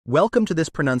Welcome to this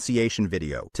pronunciation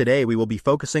video. Today we will be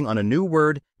focusing on a new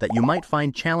word that you might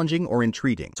find challenging or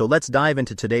intriguing. So let's dive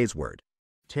into today's word.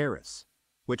 Terrace,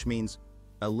 which means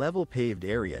a level paved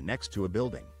area next to a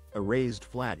building, a raised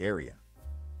flat area.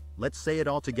 Let's say it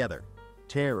all together.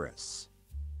 Terrace.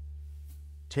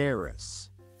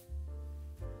 Terrace.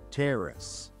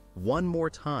 Terrace. One more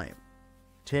time.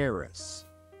 Terrace.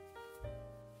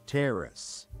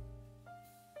 Terrace.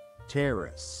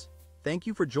 Terrace. Thank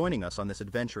you for joining us on this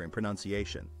adventure in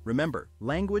pronunciation. Remember,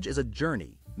 language is a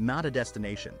journey, not a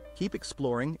destination. Keep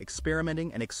exploring,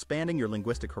 experimenting, and expanding your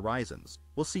linguistic horizons.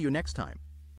 We'll see you next time.